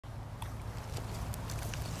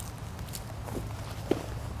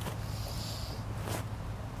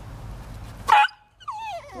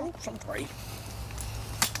I'm sorry.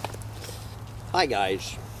 Hi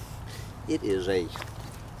guys. It is a,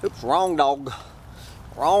 oops, wrong dog.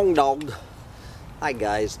 Wrong dog. Hi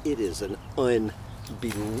guys, it is an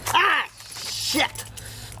unbelievable, ah, shit.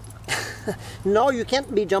 No, you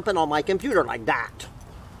can't be jumping on my computer like that.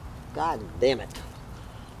 God damn it.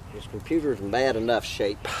 This computer's in bad enough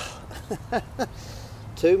shape.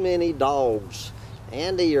 Too many dogs.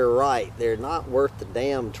 Andy, you're right. They're not worth the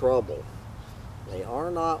damn trouble. They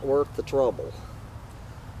are not worth the trouble.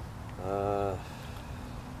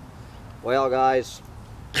 Well, guys,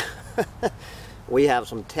 we have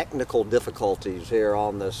some technical difficulties here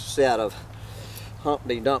on the set of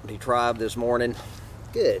Humptydumptytribe this morning.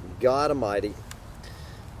 Good God Almighty.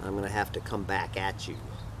 I'm going to have to come back at you.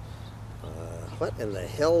 What in the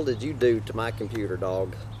hell did you do to my computer,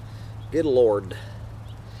 dog? Good Lord.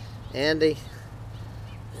 Andy,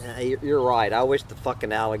 you're right. I wish the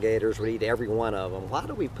fucking alligators would eat every one of them. Why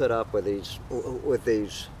do we put up with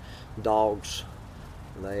these dogs?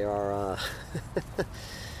 They are,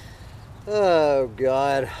 oh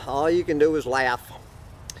God, all you can do is laugh.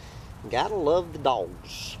 Gotta love the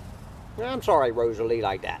dogs. I'm sorry, Rosalie,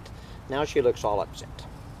 like that. Now she looks all upset.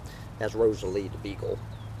 That's Rosalie the beagle.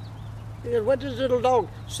 What is this little dog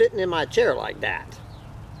sitting in my chair like that?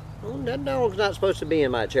 Oh, that dog's not supposed to be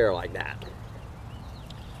in my chair like that.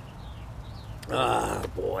 Ah,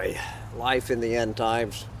 boy. Life in the end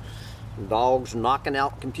times. Dogs knocking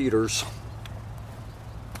out computers.